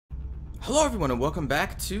Hello everyone and welcome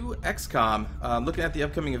back to XCOM. Looking at the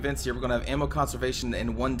upcoming events here, we're going to have ammo conservation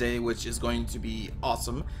in 1 day, which is going to be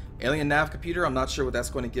awesome. Alien nav computer, I'm not sure what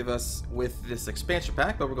that's going to give us with this expansion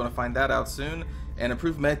pack, but we're going to find that out soon. And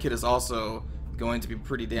improved medkit is also going to be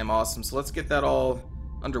pretty damn awesome. So let's get that all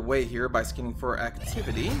underway here by scanning for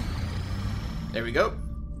activity. There we go.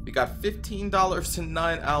 We got $15 to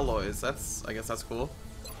 9 alloys. I guess that's cool.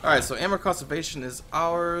 Alright, so ammo conservation is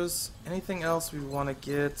ours. Anything else we want to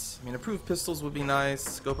get? I mean, improved pistols would be nice.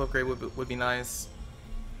 Scope upgrade would be nice.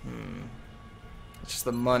 It's just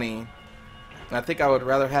the money. And I think I would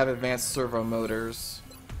rather have advanced servo motors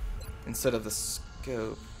instead of the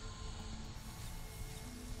scope.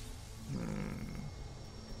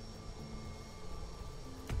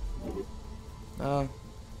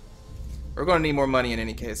 We're going to need more money in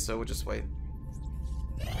any case, so we'll just wait.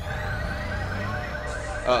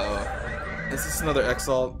 Uh-oh. Is this another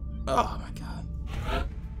Exalt? Oh my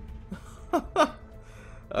god.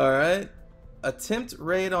 Alright. Attempt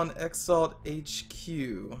raid on Exalt HQ.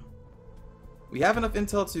 We have enough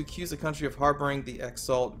intel to accuse the country of harboring the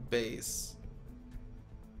Exalt base.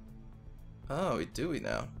 Oh, do we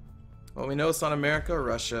now? Well, we know it's not America or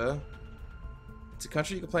Russia. It's a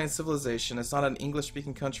country you can play in civilization. It's not an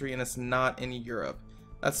English-speaking country, and it's not in Europe.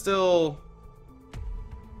 That's still...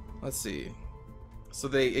 Let's see. So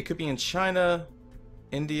it could be in China,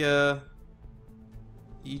 India,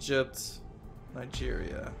 Egypt,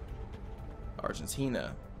 Nigeria,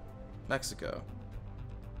 Argentina, Mexico.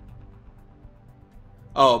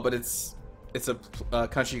 Oh, but it's a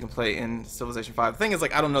country you can play in Civilization 5. The thing is,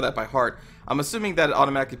 like, I don't know that by heart. I'm assuming that it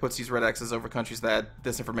automatically puts these red X's over countries that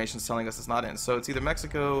this information is telling us it's not in. So it's either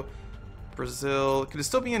Mexico, Brazil. Could it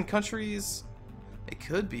still be in countries? It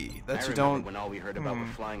could be that you don't. When all we heard about were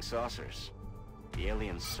flying saucers. The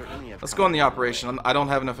aliens certainly have. Let's go on the operation. I don't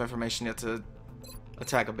have enough information yet to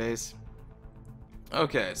attack a base.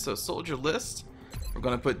 Okay, so soldier list. We're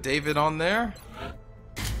gonna put David on there,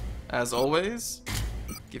 as always.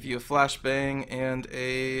 Give you a flashbang and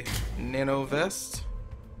a nano vest.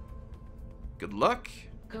 Good luck.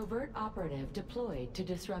 Covert operative deployed to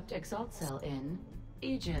disrupt Exalt Cell in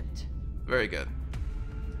Egypt. Very good.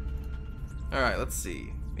 Alright, let's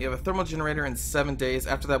see. We have a thermal generator in 7 days.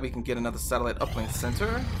 After that, we can get another satellite uplink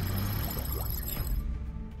center.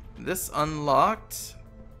 This unlocked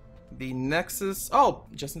the Nexus. Oh,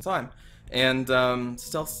 just in time. And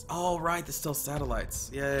stealth. Oh, right, the stealth satellites.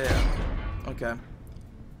 Yeah. Okay.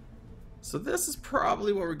 So this is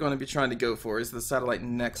probably what we're going to be trying to go for, is the satellite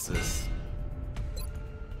Nexus.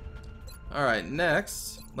 Alright,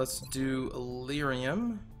 next, let's do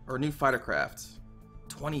Illyrium, or new fighter craft.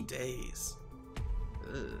 20 days.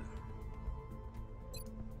 Ugh.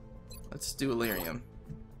 Let's do Illyrium.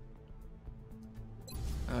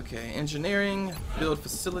 Okay, engineering, build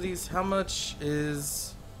facilities. How much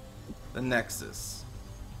is the Nexus?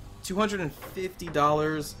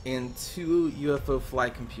 $250 and 2 UFO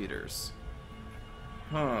flight computers.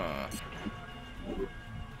 Huh.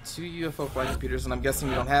 2 UFO flight computers, and I'm guessing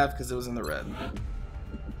we don't have because it was in the red.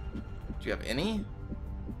 Do you have any?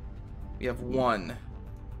 We have 1.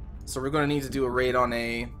 So we're going to need to do a raid on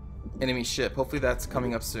a enemy ship. Hopefully that's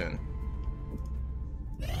coming up soon.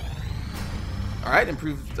 Alright,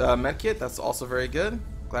 improved medkit. That's also very good.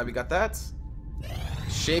 Glad we got that.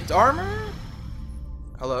 Shaped armor?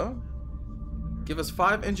 Hello? Give us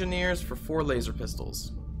 5 engineers for 4 laser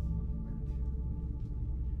pistols.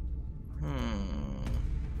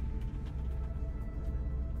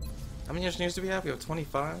 How many engineers do we have? We have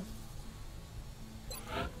 25.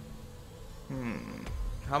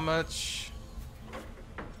 How much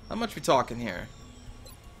we talking here?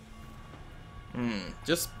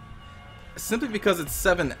 Just simply because it's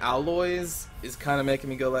 7 alloys is kind of making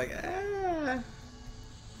me go like, I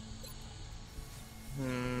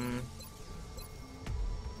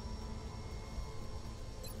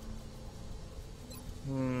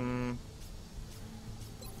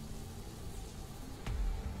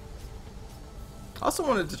also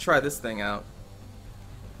wanted to try this thing out.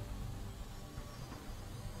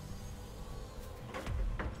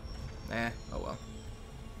 Oh well.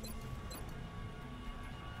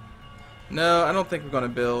 No, I don't think we're gonna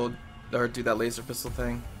build or do that laser pistol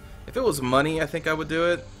thing. If it was money, I think I would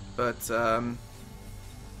do it, but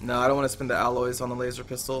no, I don't want to spend the alloys on the laser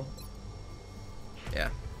pistol. Yeah.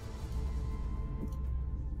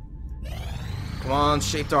 Come on,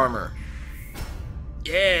 shaped armor.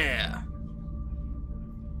 Yeah.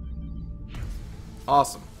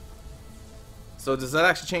 Awesome. So does that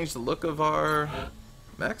actually change the look of our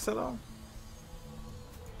mechs at all?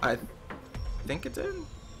 I think it did?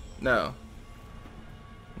 No.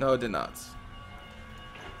 No, it did not.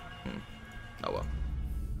 Oh well.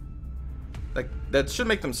 That should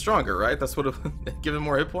make them stronger, right? That's what give them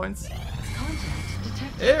more hit points. Contact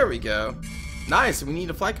detected. There we go. Nice. We need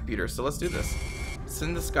a flight computer, so let's do this.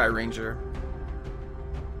 Send the Sky Ranger.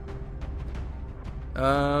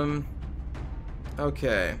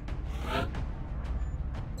 Okay.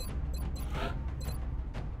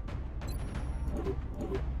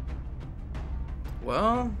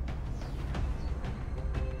 Well,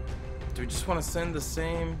 do we just want to send the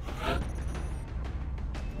same?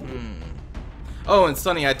 Oh, and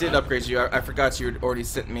Sonny, I did upgrade you. I forgot you had already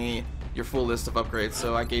sent me your full list of upgrades,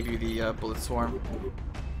 so I gave you the bullet swarm.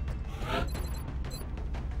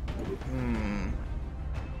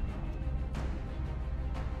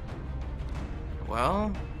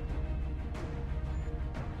 Well,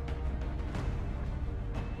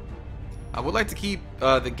 I would like to keep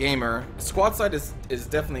the gamer. Squad side is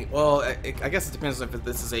definitely, well, I guess it depends on if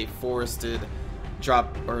this is a forested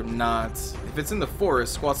drop or not. If it's in the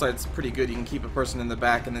forest, squad side's pretty good. You can keep a person in the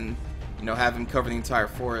back and then, you know, have him cover the entire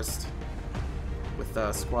forest with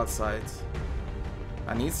squad sides.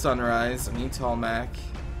 I need Sunrise. I need Talmac.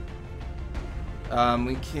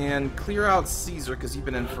 We can clear out Caesar because he's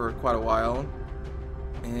been in for quite a while.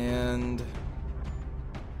 And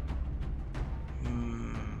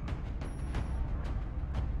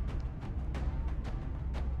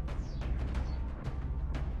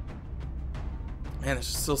man, there's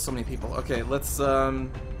still so many people. Okay, let's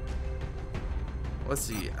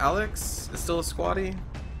see. Alex is still a squatty.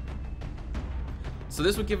 So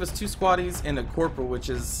this would give us 2 squatties and a corporal, which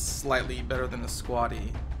is slightly better than a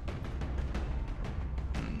squatty.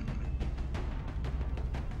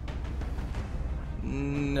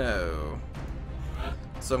 No.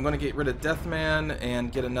 So I'm going to get rid of Deathman and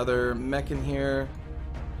get another mech in here.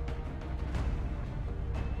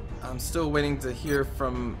 I'm still waiting to hear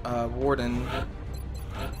from Warden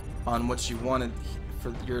on what you wanted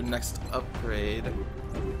for your next upgrade.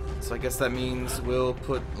 So I guess that means we'll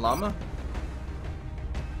put Llama.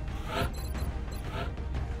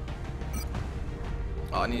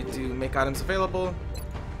 I need to make items available.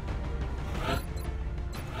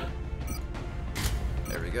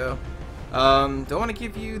 There we go. Do I want to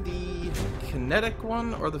give you the kinetic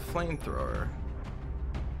one or the flamethrower?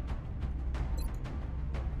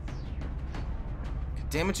 Can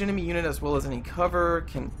damage enemy unit as well as any cover.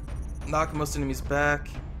 Can knock most enemies back.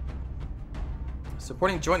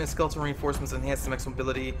 Supporting joint and skeletal reinforcements enhance the max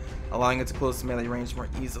mobility, allowing it to close to melee range more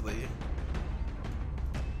easily.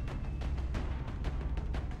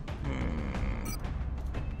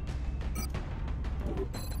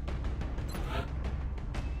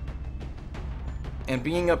 And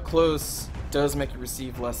being up close does make you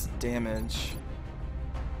receive less damage.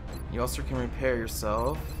 You also can repair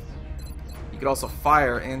yourself. You could also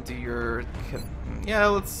fire and do your... Yeah,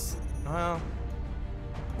 let's... Well...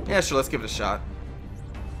 Yeah, sure, let's give it a shot.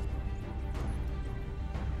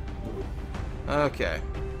 Okay.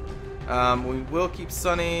 We will keep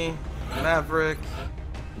Sunny, Maverick.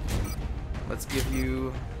 Let's give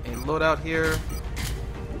you a loadout here.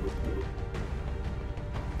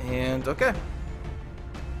 And, okay.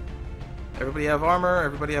 Everybody have armor,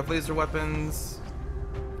 everybody have laser weapons.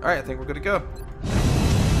 Alright, I think we're good to go.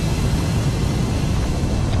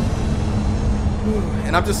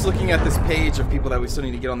 And I'm just looking at this page of people that we still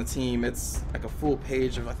need to get on the team. It's like a full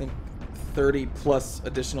page of, I think, 30 plus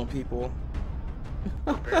additional people.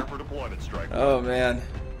 Prepare for deployment, Strike. Oh man.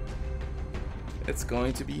 It's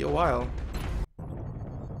going to be a while.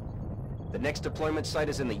 The next deployment site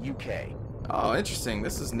is in the UK. Oh, interesting.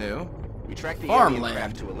 This is new. We track the Farmland. alien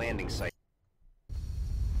craft to a landing site.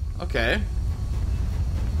 Okay.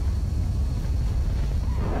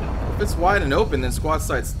 If it's wide and open, then squad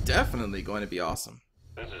site's definitely going to be awesome.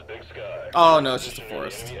 This is Big Sky. Oh no, it's just a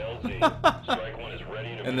forest. Strike one is ready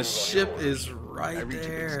to And the move on ship your is I right read you, Big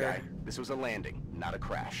there. Sky. This was a landing, not a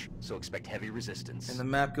crash. So expect heavy resistance. And the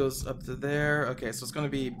map goes up to there. Okay, so it's going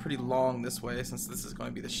to be pretty long this way since this is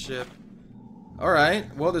going to be the ship.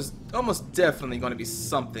 Alright, well there's almost definitely going to be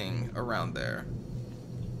something around there.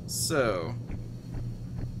 So...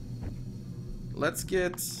 let's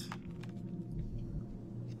get...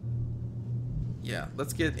 yeah,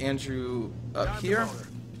 let's get Andrew up here.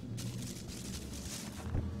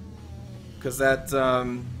 Because that,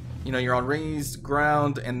 you know, you're on raised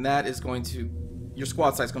ground, and that is going to... your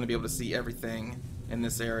squad site's going to be able to see everything in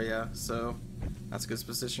this area, so that's a good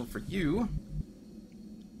position for you.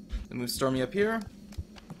 Then move Stormy up here.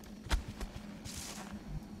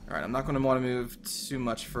 Alright, I'm not going to want to move too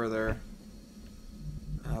much further.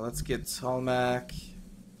 Let's get Talmac.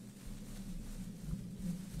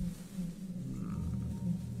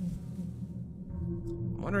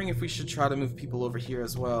 I wondering if we should try to move people over here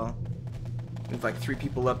as well. Move like 3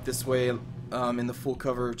 people up this way in the full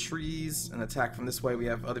cover of trees and attack from this way. We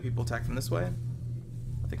have other people attack from this way.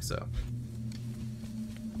 I think so.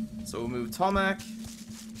 So we'll move Talmac.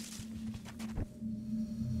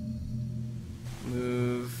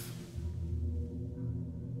 Move.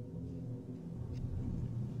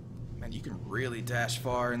 Man, you can really dash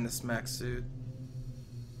far in this mech suit.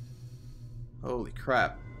 Holy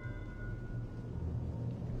crap.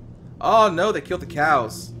 Oh no, they killed the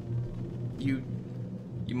cows. You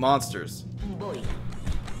monsters. Voy.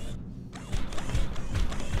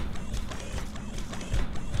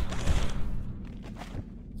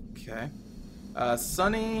 Okay.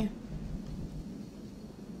 Sunny.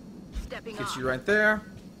 Stepping Get off. you right there.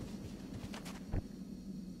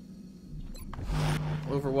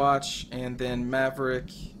 Overwatch, and then Maverick.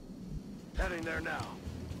 Heading there now.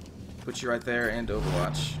 Put you right there, and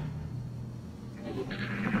Overwatch.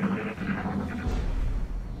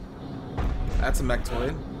 That's a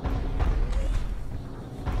mechtoid.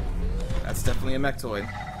 That's definitely a mechtoid.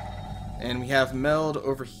 And we have Meld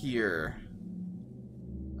over here.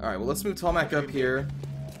 Alright, well let's move Talmac up here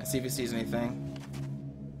and see if he sees anything.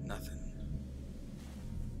 Nothing.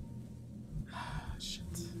 Shit.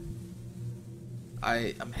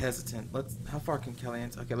 I'm hesitant. How far can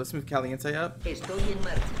Caliente? Okay, let's move Caliente up. Estoy en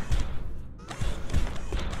marcha.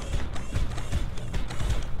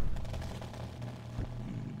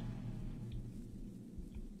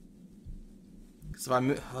 So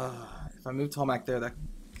if I move Talmac there, that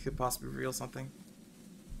could possibly reveal something.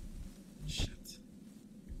 Shit.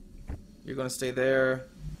 You're gonna stay there.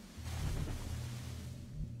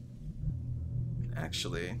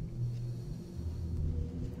 Actually,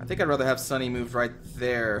 I think I'd rather have Sunny moved right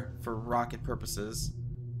there for rocket purposes.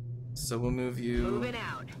 So we'll move you Moving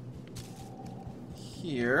out.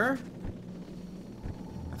 here.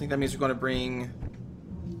 I think that means we're going to bring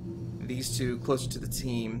these two closer to the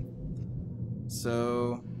team.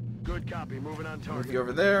 So Good copy. Moving on move target. you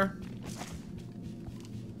over there.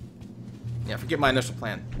 Yeah, forget my initial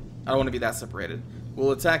plan. I don't want to be that separated.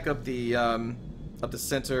 We'll attack up the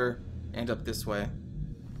center and up this way.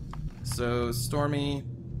 So Stormy.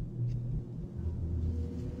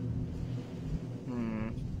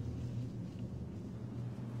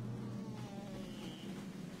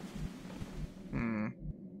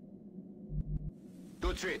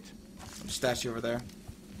 Good treat. I'll just stash you over there.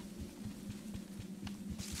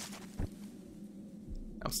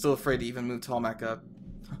 I'm still afraid to even move Talmac up.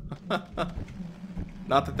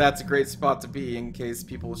 Not that that's a great spot to be in case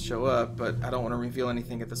people show up, but I don't want to reveal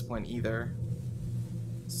anything at this point either.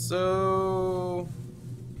 So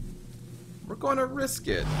we're going to risk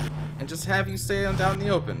it and just have you stay on down in the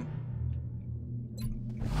open.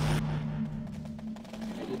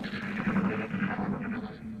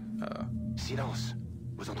 Silence.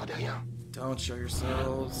 Vous entendez rien? Don't show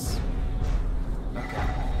yourselves. Okay.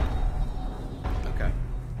 Okay.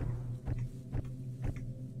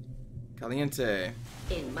 Caliente.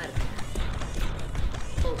 En marcha.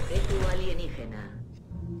 Objeto alienígena.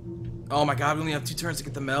 Oh my god, we only have 2 turns to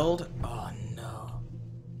get the meld? Oh no.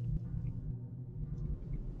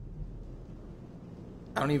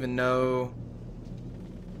 I don't even know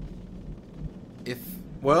if,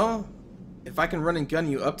 well, if I can run and gun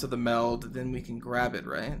you up to the meld, then we can grab it,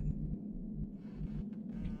 right?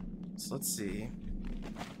 So let's see.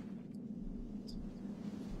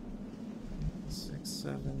 6,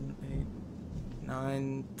 7, 8,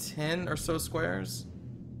 9, 10 or so squares.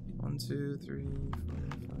 1, 2, 3, 4,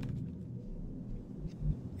 5.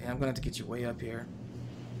 Yeah, I'm gonna have to get you way up here.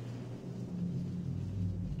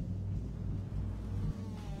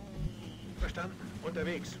 Verstanden.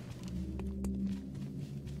 Unterwegs.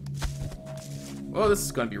 Well, this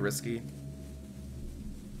is gonna be risky.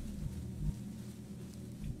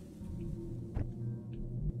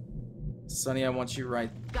 Sunny, I want you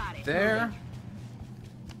right Got it. there.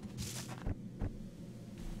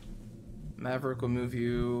 Maverick will move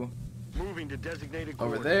you Moving to designated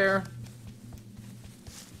over coordinates. there.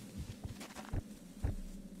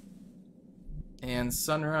 And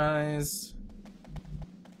Sunrise.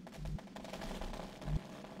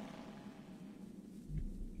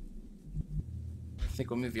 I think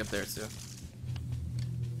we'll move you up there too.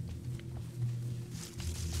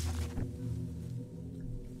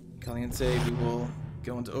 Caliente, we will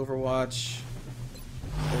go into Overwatch.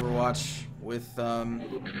 Overwatch with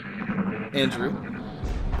Andrew.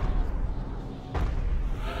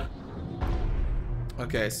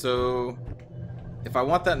 Okay, so if I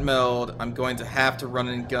want that meld, I'm going to have to run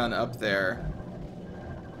and gun up there.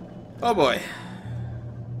 Oh boy.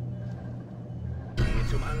 Geht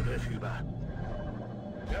zum Angriff über.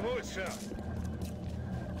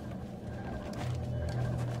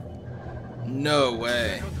 No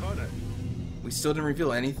way. We still didn't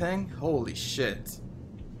reveal anything? Holy shit.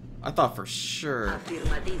 I thought for sure.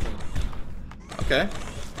 Afirmativo. Okay.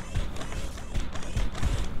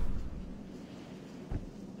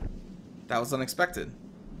 That was unexpected.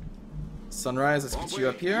 Sunrise, let's get you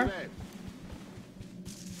up here.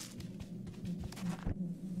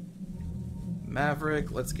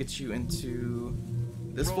 Maverick, let's get you into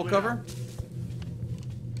this full cover.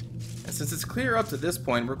 And since it's clear up to this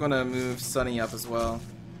point, we're going to move Sunny up as well.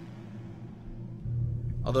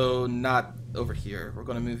 Although not over here. We're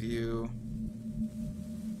going to move you...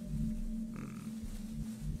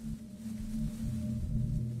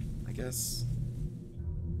 I guess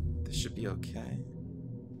this should be okay.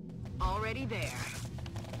 Already there.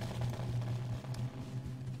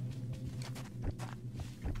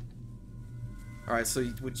 Alright, so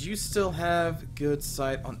would you still have good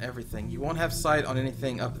sight on everything? You won't have sight on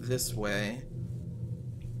anything up this way,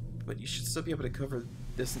 but you should still be able to cover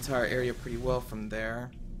this entire area pretty well from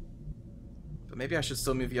there. But maybe I should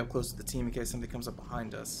still move you up close to the team in case something comes up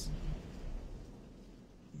behind us.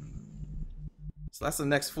 So that's the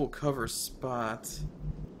next full cover spot.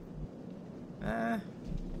 Tell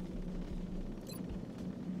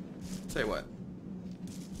you what.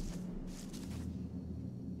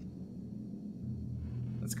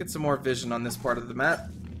 Let's get some more vision on this part of the map.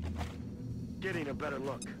 Getting a better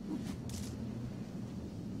look.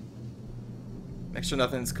 Make sure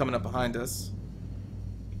nothing's coming up behind us.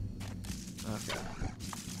 Okay.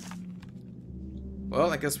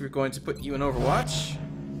 Well, I guess we're going to put you in Overwatch.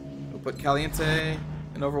 We'll put Caliente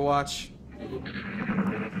in Overwatch.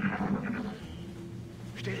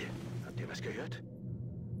 Still. Habt ihr was gehört?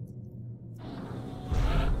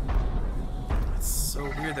 It's so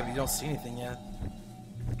weird that we don't see anything yet.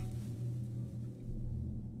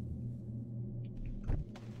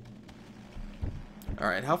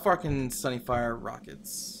 Alright, how far can Sunny fire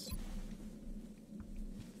rockets?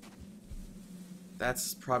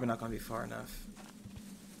 That's probably not going to be far enough.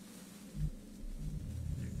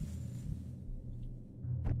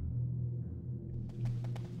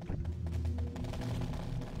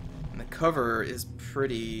 And the cover is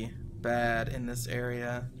pretty bad in this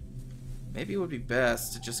area. Maybe it would be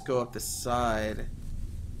best to just go up the side.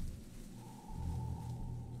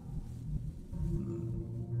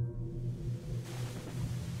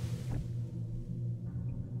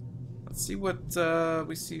 Let's see what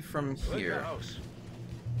we see from here.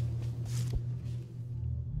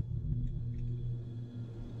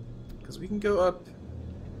 Because we can go up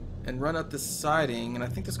and run up this siding, and I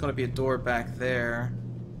think there's going to be a door back there.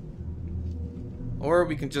 Or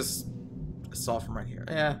we can just assault from right here.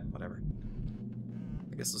 Yeah, whatever.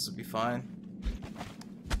 I guess this would be fine.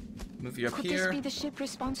 Move you up Could here. this be the ship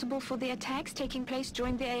responsible for the attacks taking place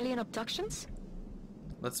during the alien abductions?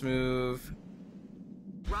 Let's move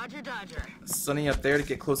Roger, Dodger. Sunny up there to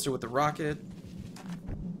get closer with the rocket.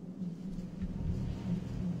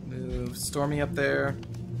 Move Stormy up there.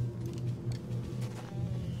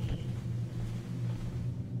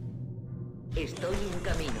 Estoy en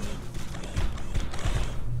camino.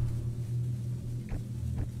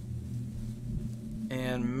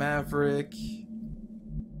 And Maverick.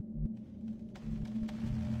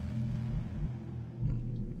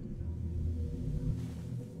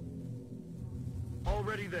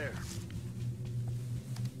 Already there.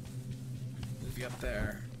 Move you up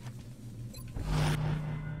there.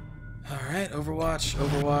 Alright, Overwatch,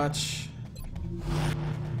 Overwatch.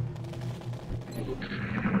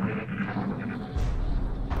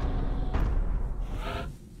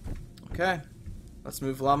 Okay, let's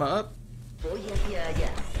move Llama up. Voy hacia allá.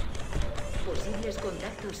 Posibles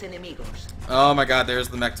contactos enemigos. Oh my god, there's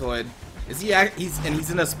the Mechtoid. Is he he's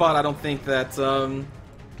in a spot I don't think that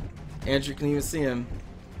Andrew can even see him.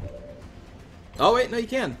 Oh wait, no you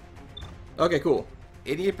can. Okay, cool.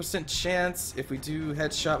 88% chance. If we do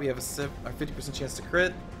headshot, we have a 50% chance to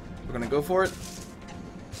crit. We're gonna go for it.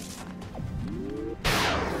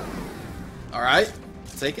 Alright,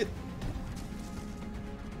 take it.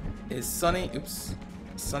 Is Sunny, oops.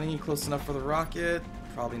 Sunny close enough for the rocket?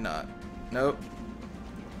 Probably not. Nope.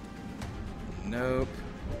 Nope.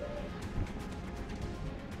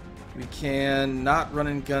 We can not run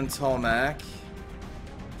and gun Tallmac.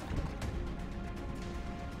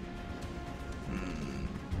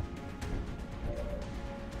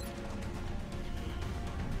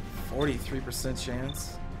 43%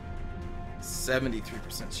 chance.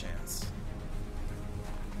 73% chance.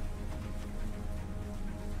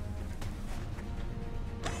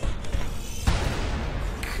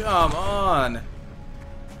 Come on! You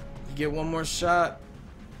get one more shot.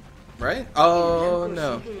 Right? Oh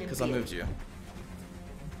no, because I moved you.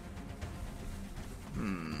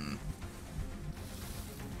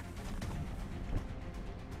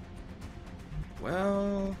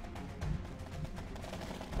 Well,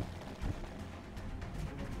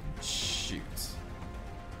 shoot.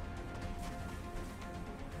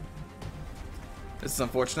 This is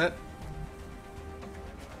unfortunate.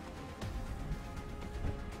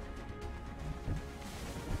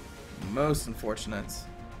 Most unfortunate.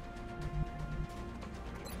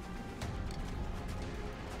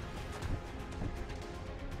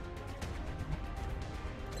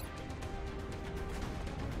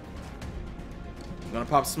 I'm gonna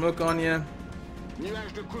pop smoke on you.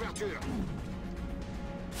 Nuage de couverture.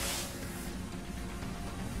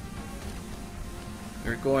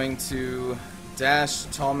 We're going to dash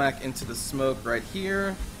Talmac into the smoke right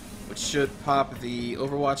here, which should pop the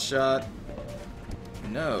Overwatch shot.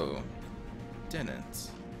 No,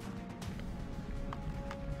 didn't.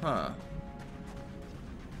 Huh.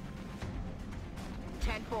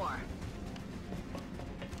 10-4.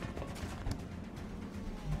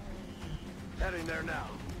 Heading there now.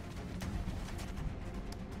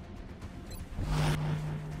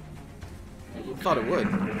 Thought it would,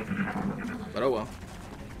 but oh well.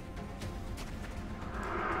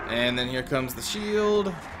 And then here comes the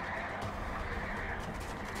shield.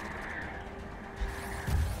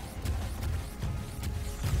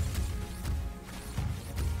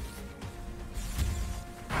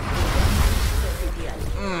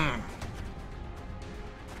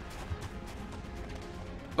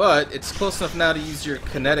 But it's close enough now to use your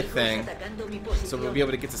kinetic thing, so we'll be able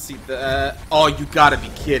to get to see the. Oh, you gotta be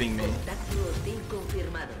kidding me!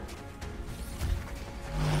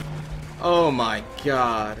 Oh my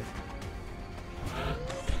god,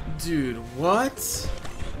 dude, what?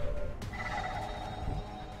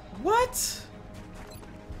 What?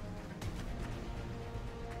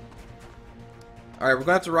 All right, we're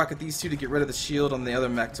gonna have to rocket these two to get rid of the shield on the other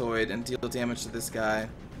Mechtoid and deal damage to this guy.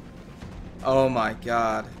 Oh my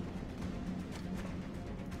god.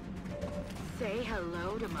 Say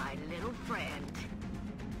hello to my little friend.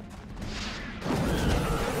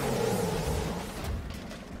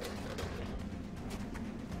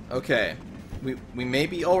 Okay. We may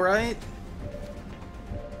be alright.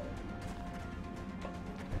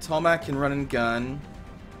 Talmac can run and gun.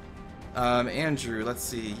 Andrew, let's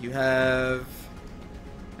see. You have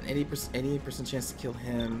an 88% chance to kill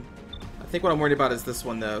him. I think what I'm worried about is this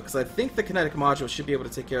one, though, because I think the kinetic module should be able to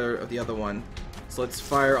take care of the other one. So let's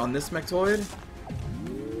fire on this Mechtoid.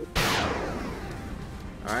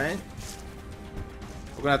 Alright.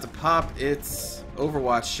 We're going to have to pop its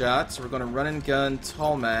Overwatch shot, so we're going to run and gun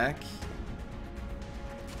Talmac.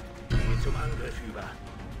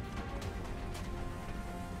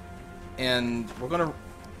 And we're going to...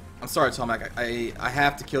 I'm sorry, Talmac. I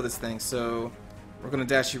have to kill this thing, so we're going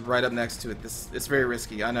to dash you right up next to it. It's very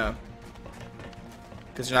risky, I know.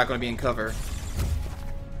 Because you're not going to be in cover.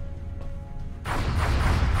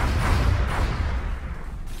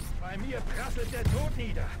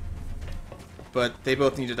 But they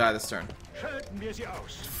both need to die this turn.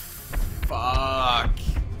 Fuck.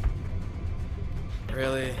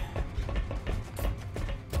 Really?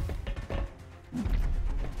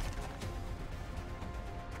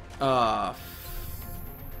 Fuck.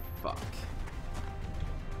 Fuck.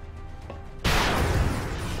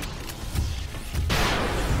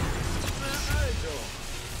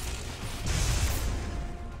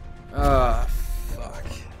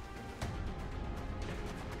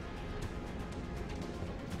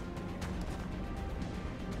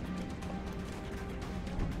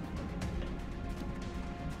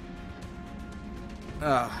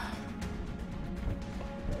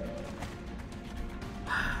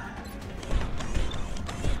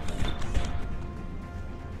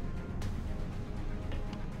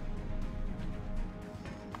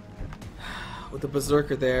 With the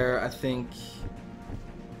Berserker there, I think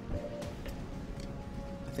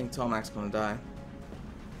Talmac's gonna die.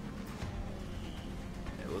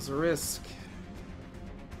 It was a risk.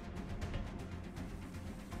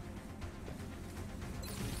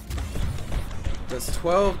 Does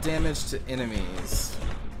 12 damage to enemies.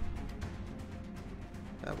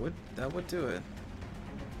 That would do it.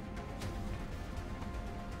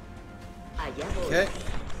 Okay.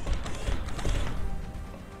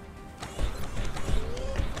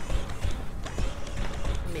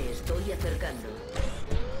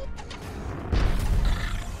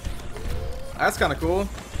 That's kind of cool.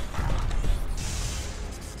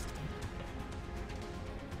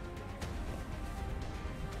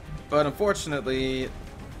 But unfortunately,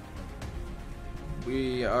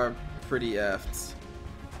 we are pretty effed.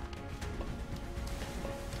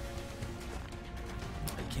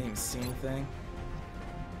 can't even see anything.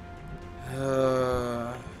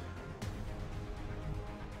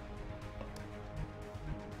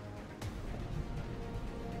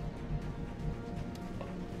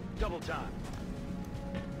 Double time.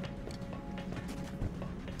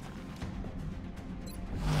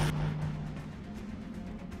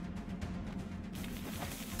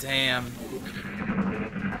 Damn.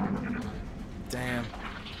 Damn.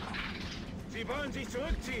 Sie wollen sich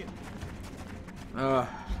zurückziehen.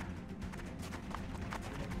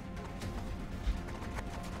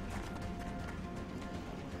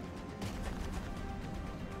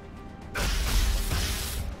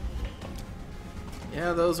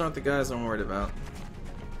 Yeah, those aren't the guys I'm worried about.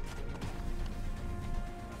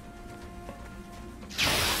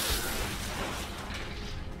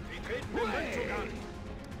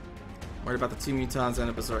 Worried about the 2 mutons and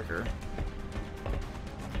a berserker.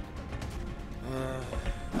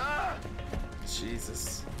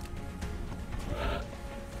 Jesus.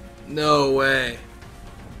 No way.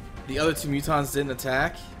 The other 2 mutons didn't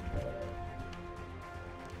attack?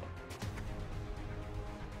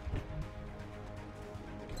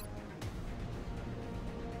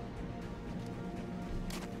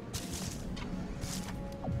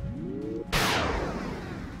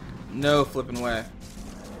 No flipping way.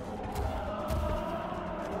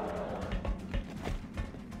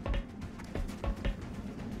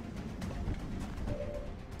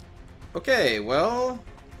 Okay, well,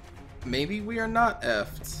 maybe we are not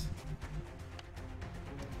effed.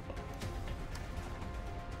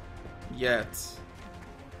 Yet.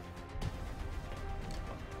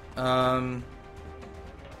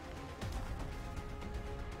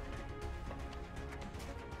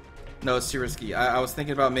 No, it's too risky. I was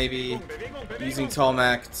thinking about maybe using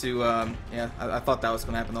Tallmac to, yeah, I thought that was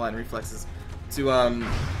going to happen, the Lightning Reflexes, to,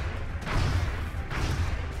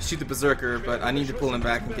 shoot the Berserker, but I need to pull him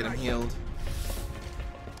back and get him healed.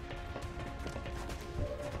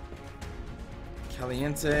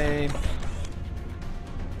 Caliente. You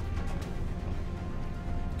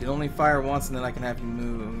can only fire once and then I can have you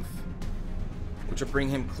move, which will bring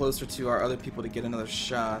him closer to our other people to get another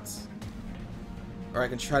shot. Or I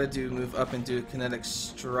can try to move up and do a kinetic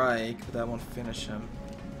strike, but that won't finish him.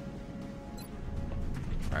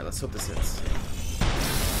 Alright, let's hope this hits.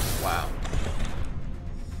 Wow.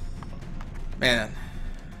 Man,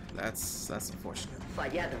 that's unfortunate.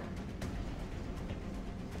 Fallado.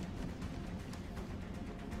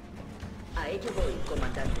 A ello voy,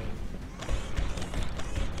 comandante.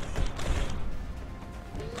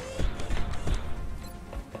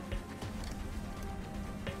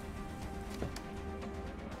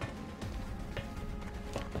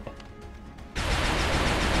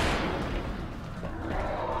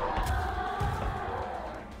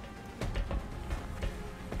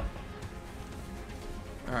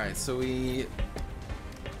 Alright, so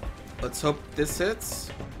let's hope this hits.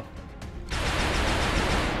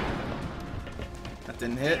 That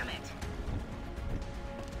didn't hit.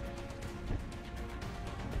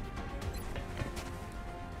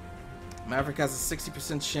 Maverick has a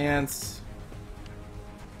 60% chance.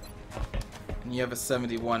 And you have a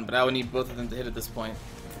 71, but I would need both of them to hit at this point.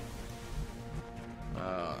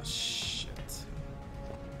 Oh, shit.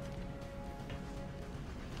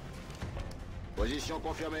 Position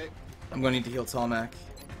confirmée. I'm gonna need to heal Tallmac.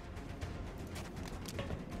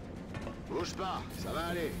 Bouge pas, ça va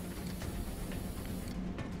aller.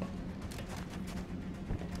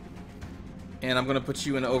 And I'm gonna put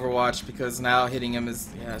you in Overwatch because now hitting him is,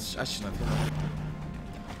 yeah, I shouldn't have hit him.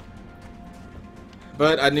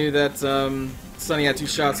 But I knew that Sunny had 2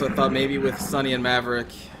 shots, so I thought maybe with Sunny and Maverick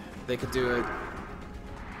they could do it.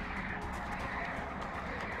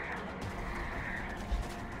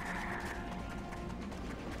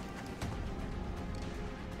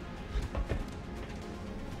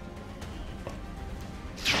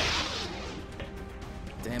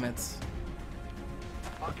 Damn it.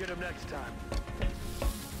 I'll get him next time.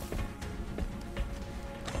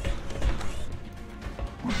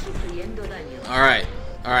 Sufriendo daño. Alright,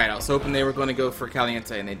 I was hoping they were going to go for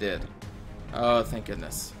Caliente, and they did. Oh, thank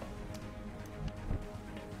goodness.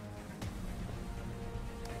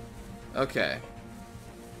 Okay.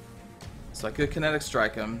 So I could kinetic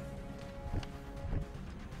strike him.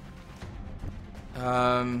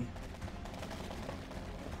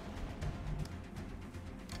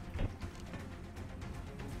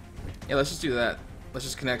 Yeah, let's just do that. Let's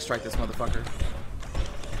just kinetic strike this motherfucker.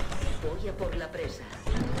 Voy a por la presa.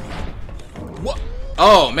 What?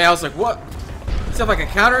 Oh man, I was like, what? Does he have like a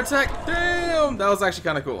counterattack? Damn! That was actually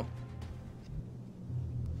kind of cool.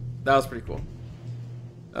 That was pretty cool.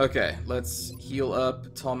 Okay, let's heal up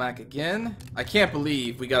Tolmac again. I can't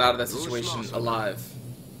believe we got out of that situation alive.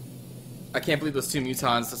 I can't believe those two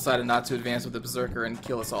mutons decided not to advance with the Berserker and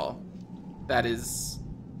kill us all. That is...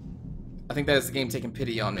 I think that is the game taking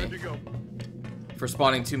pity on me. For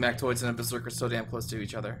spawning two Mactoids and a Berserker so damn close to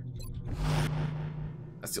each other.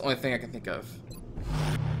 That's the only thing I can think of.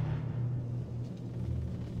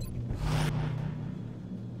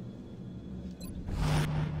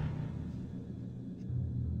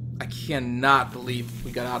 I cannot believe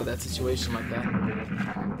we got out of that situation like that.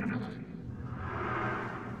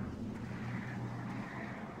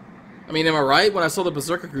 I mean, am I right? When I saw the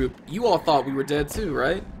Berserker group, you all thought we were dead too,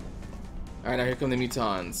 right? Alright, now here come the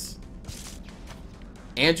mutons.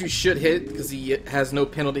 Andrew should hit because he has no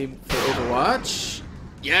penalty for Overwatch.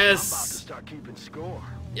 Yes! I'm about to start keeping score.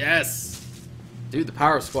 Yes! Dude, the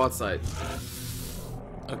power of squad sight.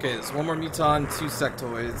 Okay, there's one more muton, two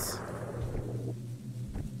sectoids.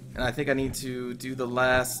 And I think I need to do the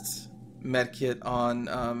last medkit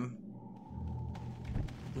on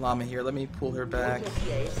Llama here. Let me pull her back.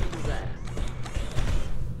 Hacia ese lugar.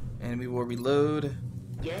 And we will reload.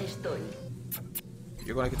 Ya estoy.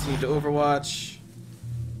 You're going to continue to Overwatch.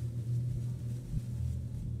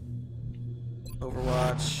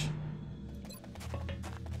 Overwatch.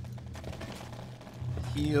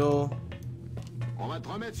 Heal. On va te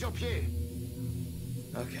remettre sur pied.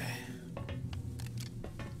 Okay.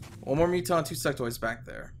 One more muton, two sectoids back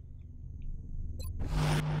there.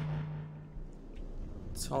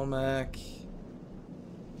 Tolmac.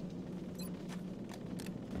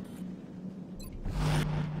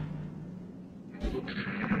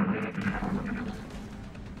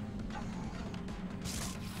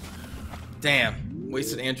 Damn.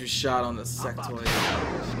 Wasted Andrew's shot on the sectoid.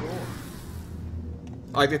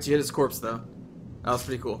 I like that you hit his corpse though. That was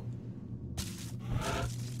pretty cool.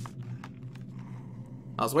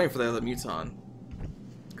 I was waiting for the other muton.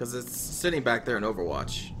 Because it's sitting back there in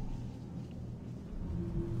Overwatch.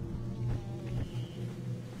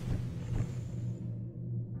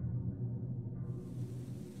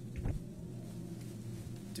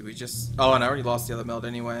 Do we just... Oh, and I already lost the other meld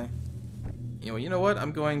anyway. You know what?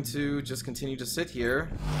 I'm going to just continue to sit here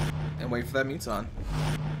and wait for that muton.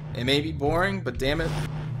 It may be boring, but damn it,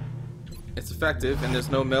 it's effective, and there's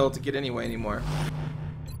no meld to get anyway anymore.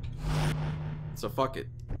 So fuck it.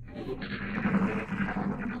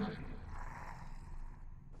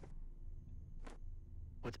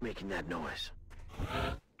 What's making that noise?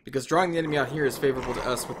 Because drawing the enemy out here is favorable to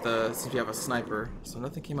us with the since we have a sniper, so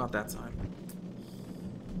nothing came out that time.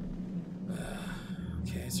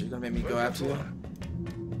 Okay, so you're gonna make me go after you?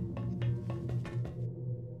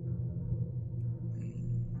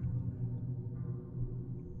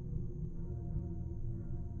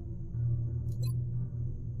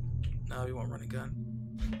 No, we won't run a gun.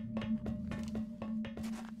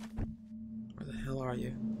 Where the hell are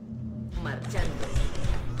you? Marchando.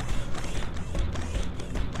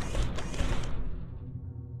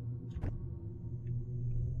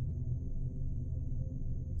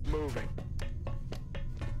 Moving.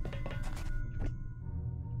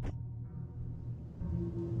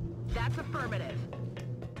 That's affirmative.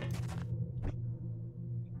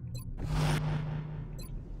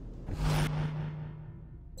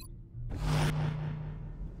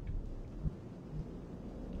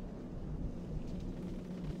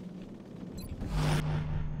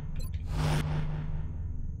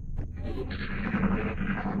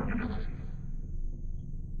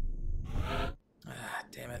 Ah,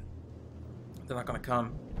 damn it. They're not gonna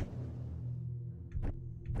come.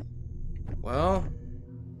 Well,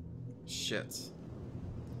 shit.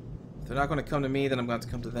 If they're not gonna come to me, then I'm going to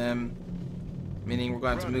come to them. Meaning we're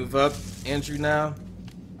going to move up Andrew now.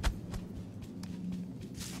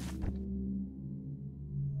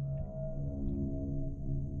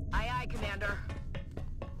 Aye, aye, Commander.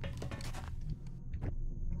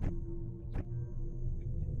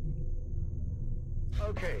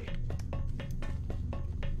 Okay.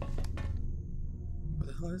 Where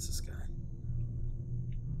the hell is this guy?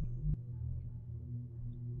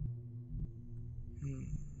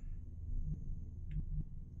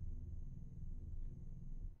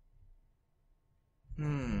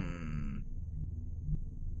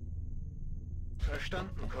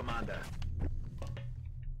 Verstanden, Commander.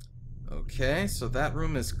 Okay, so that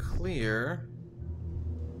room is clear.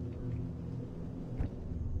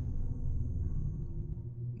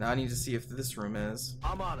 Now I need to see if this room is.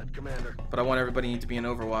 I'm on it, Commander. But I want everybody to be in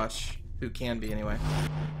Overwatch. Who can be, anyway.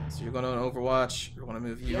 So you're going to Overwatch. We're going to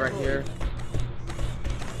move you right here.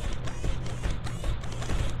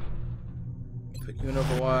 Put you in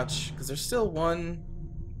Overwatch. Because there's still one...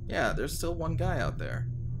 Yeah, there's still one guy out there.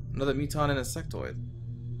 Another muton and a sectoid.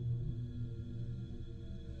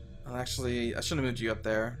 Well, actually, I shouldn't have moved you up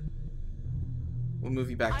there. We'll move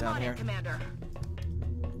you back down here. Commander.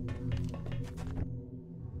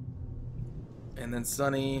 And then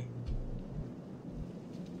Sunny.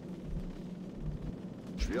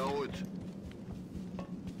 Schwerhut.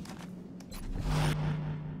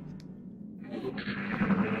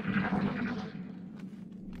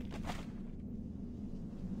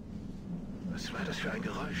 Was war das für ein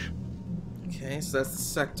Geräusch? Okay, so that's the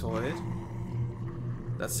sectoid.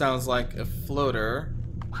 That sounds like a floater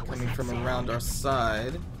coming from around our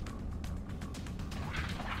side.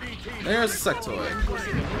 There's the sectoid.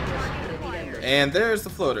 And there's the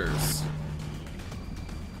floaters.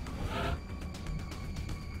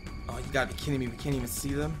 Oh, you gotta be kidding me, we can't even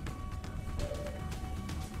see them.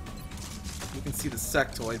 You can see the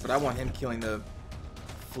sectoid, but I want him killing the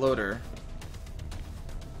floater.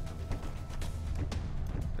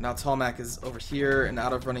 But now Tallmac is over here and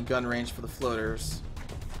out of running gun range for the floaters.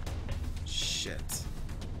 Shit.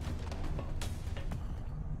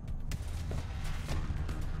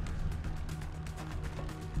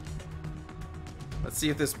 Let's see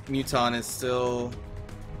if this muton is still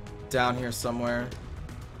down here somewhere.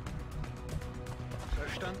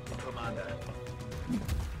 Verstanden, Commander.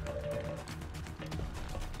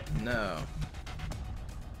 No.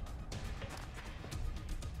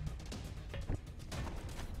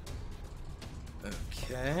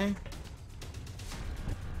 Okay.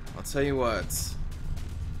 I'll tell you what.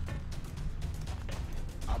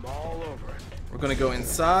 I'm all over it. We're gonna go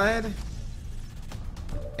inside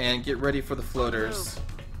and get ready for the floaters.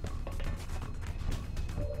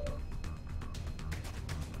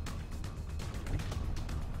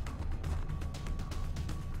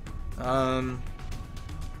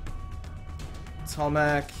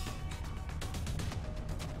 Tallmac,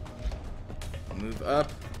 move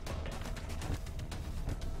up.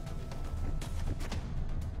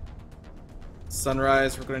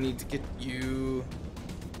 Sunrise, we're gonna need to get you.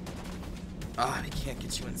 Ah, we can't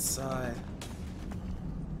get you inside.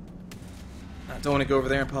 I don't want to go over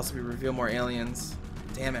there and possibly reveal more aliens.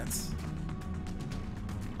 Damn it.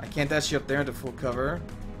 I can't dash you up there into full cover.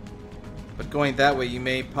 But going that way, you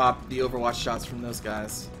may pop the Overwatch shots from those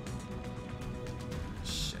guys.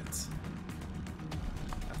 Shit.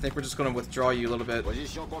 I think we're just going to withdraw you a little bit.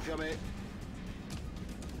 Position confirmée.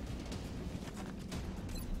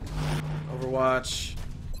 Overwatch.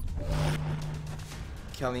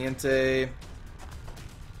 Caliente.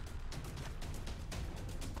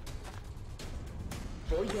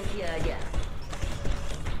 Voy hacia allá.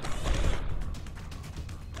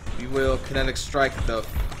 We will kinetic strike though.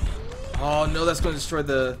 Oh no, that's going to destroy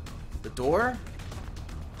the door?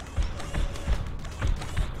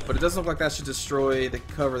 But it doesn't look like that should destroy the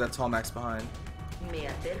cover that Tallmac's behind. Me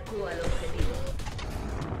acerco al objetivo.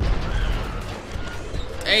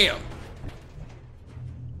 Damn!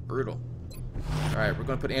 Brutal. Alright, we're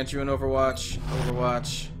going to put Andrew in Overwatch.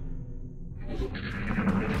 Overwatch.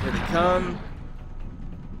 Here they come.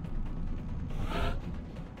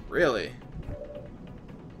 Really?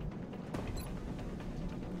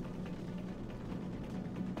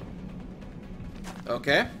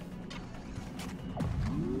 Okay.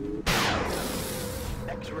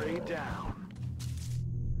 X-ray down.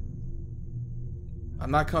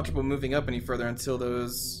 I'm not comfortable moving up any further until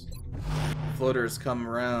those floaters come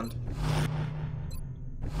around.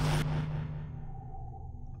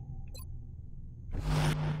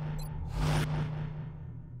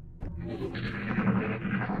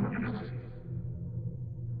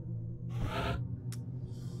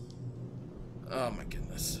 Oh my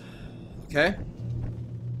goodness. Okay.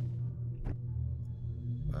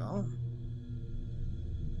 Well.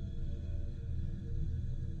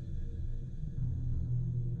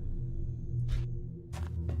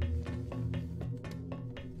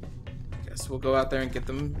 Guess we'll go out there and get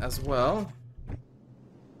them as well.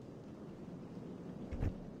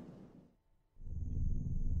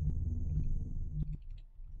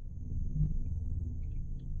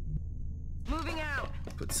 Moving out.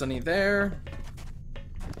 Put Sunny there.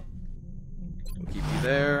 We'll keep you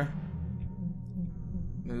there.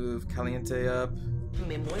 Move Caliente up.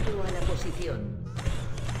 Me muevo a la posición.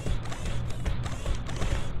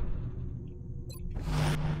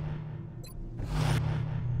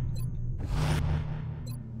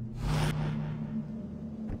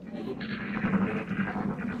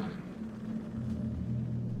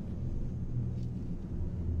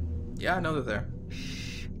 Yeah, I know they're there.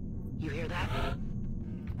 You hear that?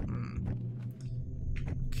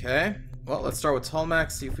 Okay. Well, let's start with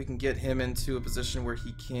Tallmac, see if we can get him into a position where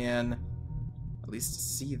he can at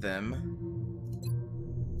least see them.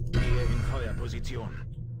 la posición.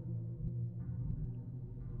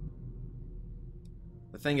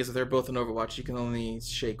 The thing is, if they're both in Overwatch, you can only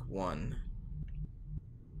shake one.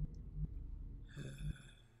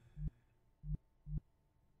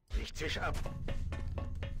 Ich zisch ab.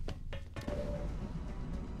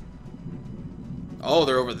 Oh,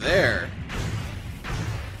 they're over there.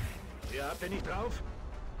 Ihr habt ihr nicht drauf?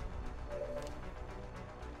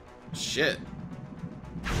 Shit.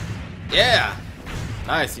 Yeah!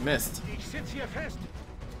 Nice, he missed. Ich sitz hier fest.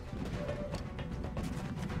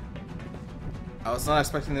 I was not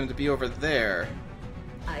expecting them to be over there.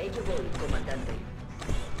 A ello voy, comandante.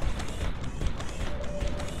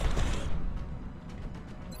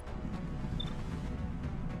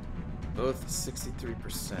 Both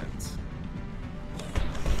 63%.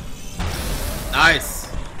 Nice!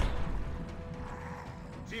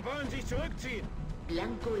 Sie wollen sich zurückziehen.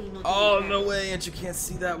 Blanco y Oh, no way, and you can't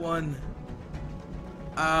see that one.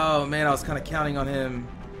 Oh, man, I was kind of counting on him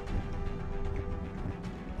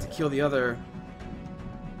to kill the other.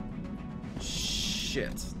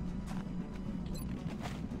 Shit.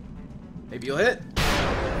 Maybe you'll hit.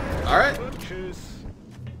 Alright. Und tschüss.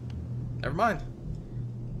 Never mind.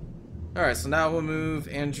 Alright, so now we'll move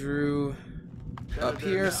Andrew up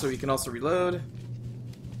here so he can also reload.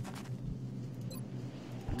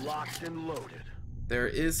 Locked and loaded. There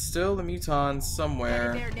is still a Muton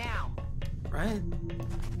somewhere. There now. Right?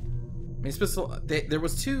 I mean, there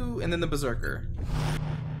was two and then the Berserker.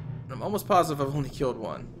 I'm almost positive I've only killed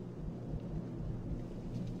one.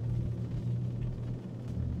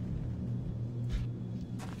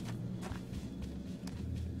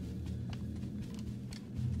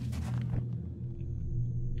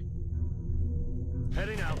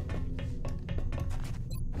 Heading out.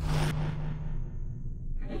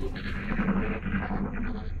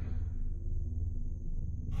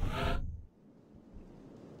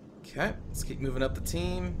 Okay, let's keep moving up the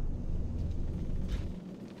team.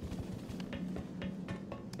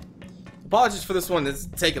 Apologies for this one, it's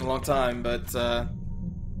taken a long time, but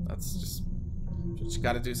that's just what you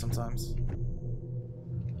gotta do sometimes.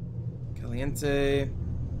 Caliente.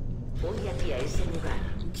 Voy hacia ese lugar.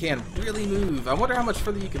 Can really move. I wonder how much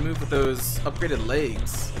further you can move with those upgraded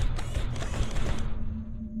legs.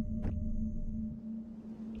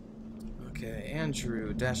 Okay,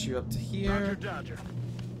 Andrew, dash you up to here. Dodger.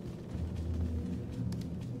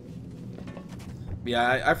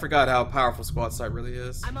 Yeah, I forgot how powerful Squad Sight really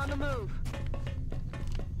is. I'm on the move.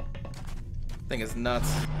 Thing is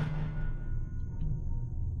nuts.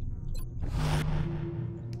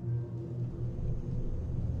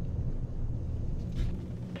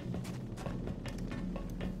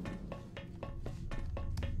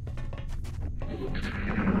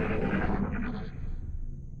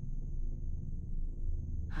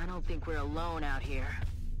 I don't think we're alone out here.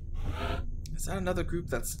 Is that another group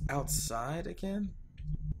that's outside again?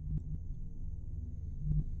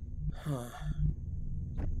 Huh.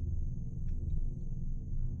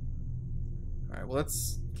 Alright, well,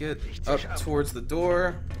 let's get up towards the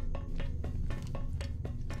door.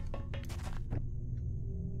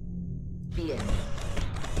 Bien.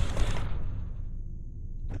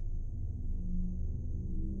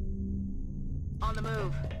 On the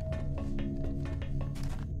move.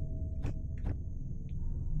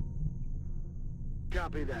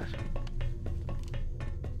 Copy that.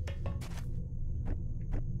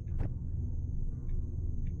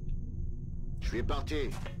 Je suis parti.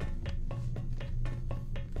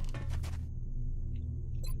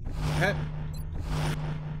 Okay.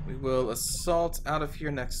 We will assault out of here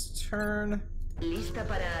next turn. Lista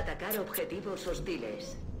para atacar objetivos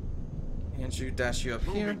hostiles. Andrew, dash you up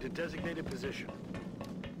here. Moving to designated position.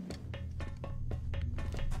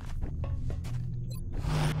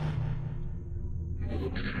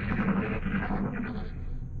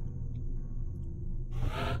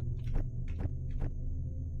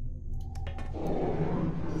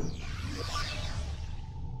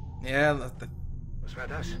 Yeah, Was war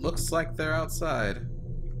das? looks like they're outside.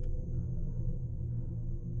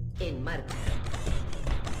 En marcha.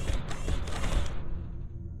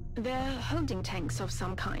 They're holding tanks of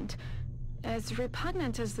some kind. As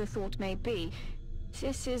repugnant as the thought may be,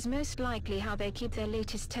 this is most likely how they keep their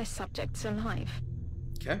latest test subjects alive.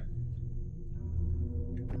 Okay.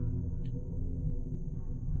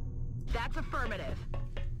 That's affirmative.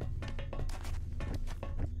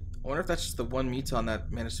 I wonder if that's just the one Muton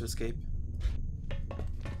that managed to escape.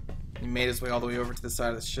 He made his way all the way over to the side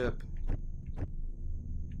of the ship.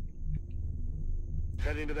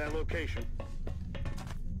 Heading to that location.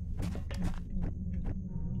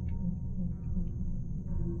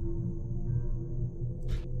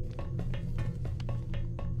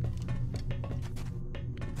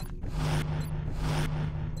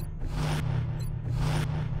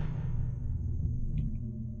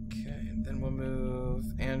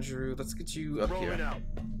 Andrew, let's get you up Rolling here. out.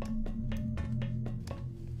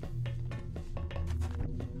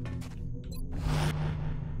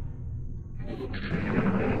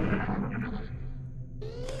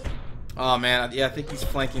 Oh man, yeah, I think he's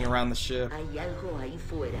flanking around the ship. Hay algo ahí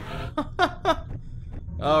fuera.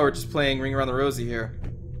 Oh, we're just playing Ring Around the Rosie here.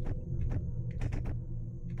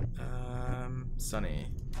 Sunny.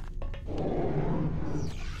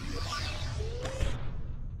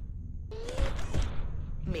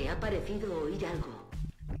 Me ha parecido oír algo.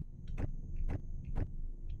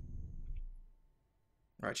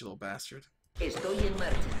 Right, you little bastard. Estoy en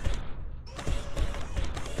marcha.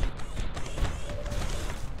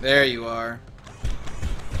 There you are.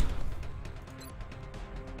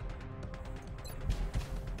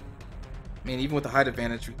 I mean, even with the height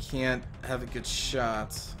advantage, we can't have a good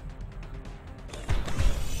shot.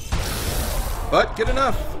 But good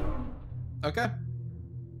enough. Okay.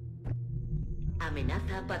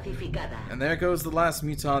 Amenaza pacificada. And there goes the last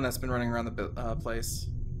muton that's been running around the place.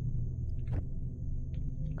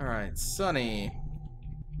 Alright, Sunny.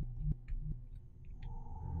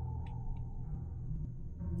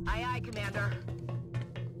 Aye, aye, Commander.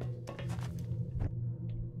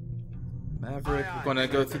 Maverick, we're going to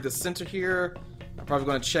go through the center here. I'm probably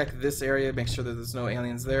going to check this area, make sure that there's no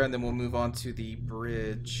aliens there, and then we'll move on to the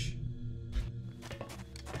bridge.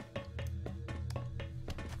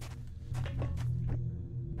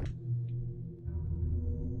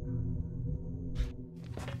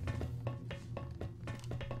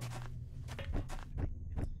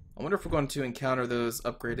 I wonder if we're going to encounter those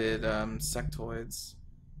upgraded sectoids.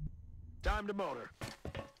 Time to motor.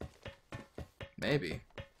 Maybe.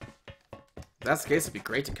 If that's the case, it'd be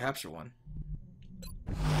great to capture one.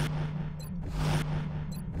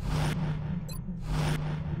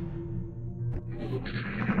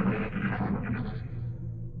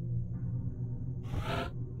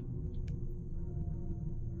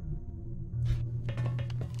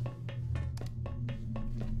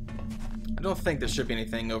 I don't think there should be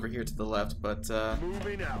anything over here to the left, but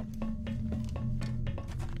Moving out.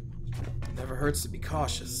 never hurts to be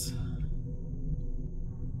cautious.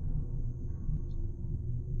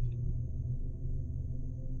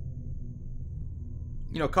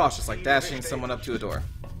 You know, cautious, like dashing someone up to a door.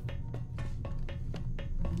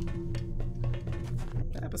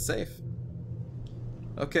 Yeah, but safe.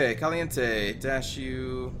 Okay, Caliente, dash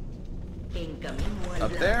you En camino al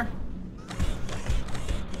up there.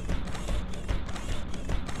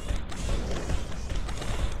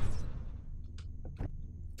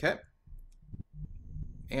 Okay.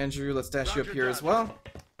 Andrew, let's dash you up here as well.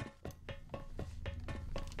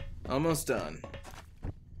 Almost done.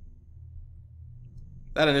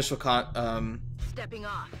 That initial Stepping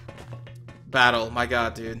off. battle, my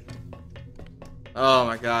god, dude. Oh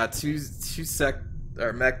my god, two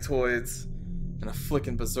mechtoids and a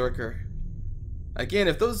flickin' berserker. Again,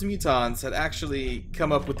 if those mutons had actually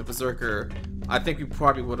come up with the berserker, I think we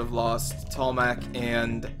probably would have lost Talmac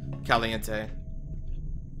and Caliente.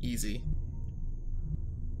 Easy.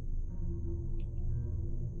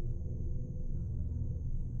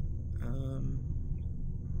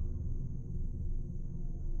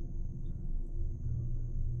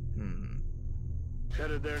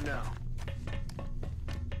 Headed there now.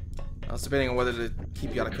 I was debating on whether to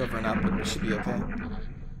keep you out of cover or not, but we should be okay.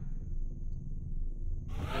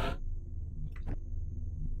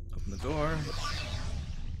 Open the door.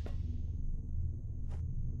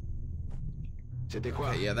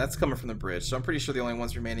 Okay, yeah, that's coming from the bridge, so I'm pretty sure the only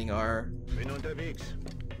ones remaining are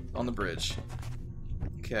on the bridge.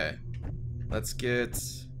 Okay. Let's get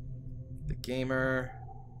the gamer.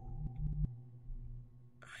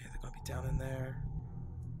 Oh, yeah, they're gonna be down in there.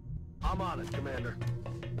 I'm on it, Commander.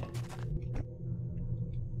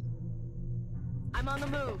 I'm on the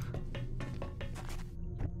move.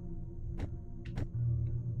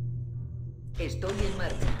 Estoy en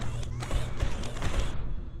marcha.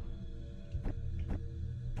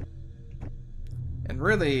 And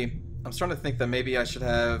really, I'm starting to think that maybe I should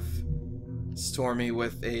have Stormy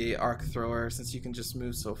with a arc thrower, since you can just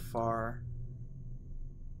move so far.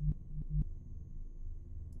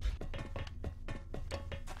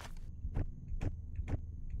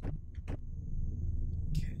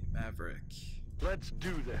 Okay, Maverick. Let's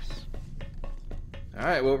do this.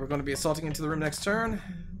 Alright, well, we're going to be assaulting into the room next turn.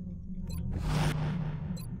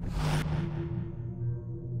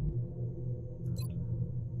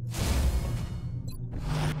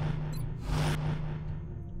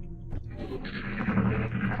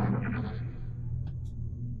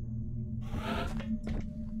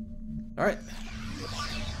 Alright.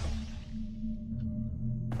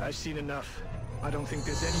 I've seen enough. I don't think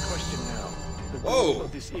there's any question now. The Whoa. goal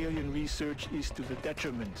of this alien research is to the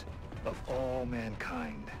detriment of all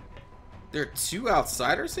mankind. There are 2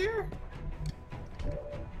 outsiders here?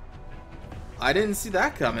 I didn't see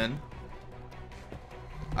that coming.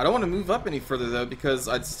 I don't want to move up any further though, because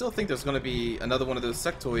I still think there's going to be another one of those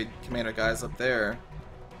sectoid commander guys up there.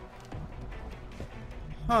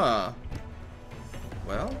 Huh.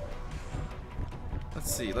 Well,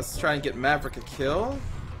 let's see. Let's try and get Maverick a kill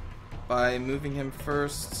by moving him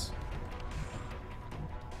first,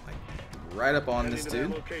 like, right up on this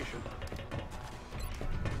dude.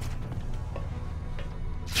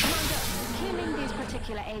 Killing these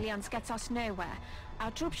particular aliens gets us nowhere.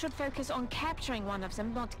 Our troops should focus on capturing one of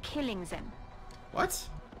them, not killing them. What?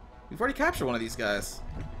 We've already captured one of these guys.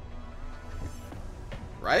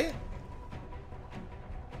 Right?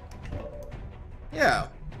 Yeah.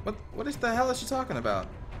 What is the hell is she talking about?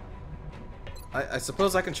 I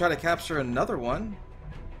suppose I can try to capture another one.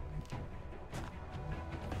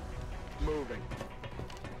 Moving.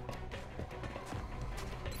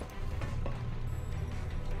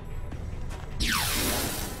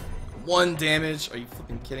 One damage. Are you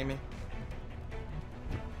flipping kidding me?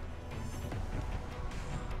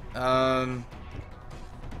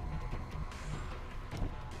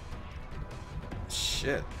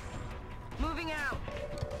 Shit. Moving out.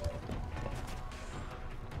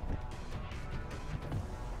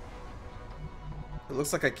 It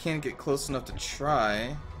looks like I can't get close enough to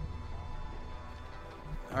try.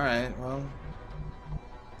 Alright, well.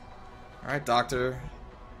 Alright, Doctor.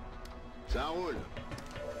 Saúl.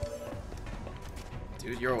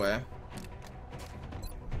 Dude, your way.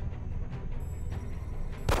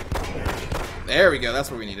 There we go, that's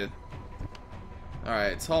what we needed.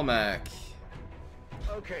 Alright, Tolmac.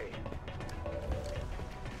 Okay.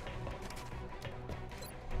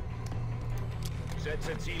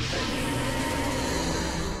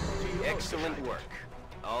 Excellent work.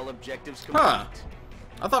 All objectives complete. Huh.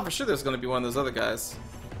 I thought for sure there was going to be one of those other guys.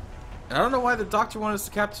 And I don't know why the Doctor wanted us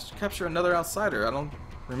to capture another outsider. I don't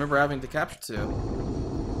remember having to capture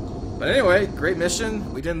 2. But anyway, great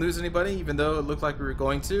mission. We didn't lose anybody, even though it looked like we were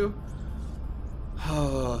going to.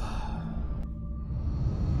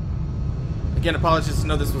 Again, apologies to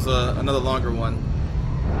know this was another longer one.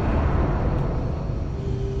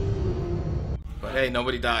 But hey,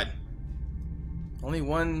 nobody died. Only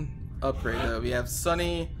one upgrade though. We have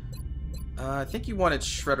Sunny. I think you wanted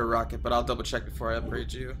Shredder Rocket, but I'll double check before I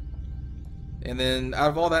upgrade you. And then out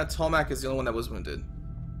of all that, Tolmac is the only one that was wounded.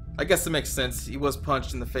 I guess it makes sense. He was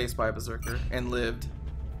punched in the face by a berserker and lived.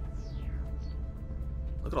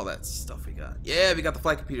 Look at all that stuff we got. Yeah, we got the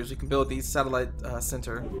flight computers. We can build these satellite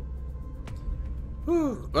center.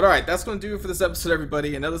 Whew. But alright, that's going to do it for this episode,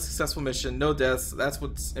 everybody. Another successful mission. No deaths. That's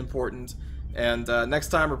what's important. And next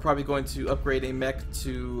time, we're probably going to upgrade a mech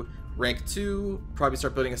to rank 2. Probably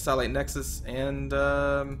start building a satellite nexus. And,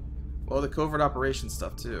 well, the covert operations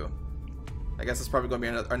stuff, too. I guess that's probably going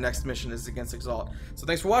to be our next mission is against Exalt. So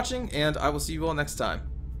thanks for watching, and I will see you all next time.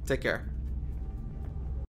 Take care.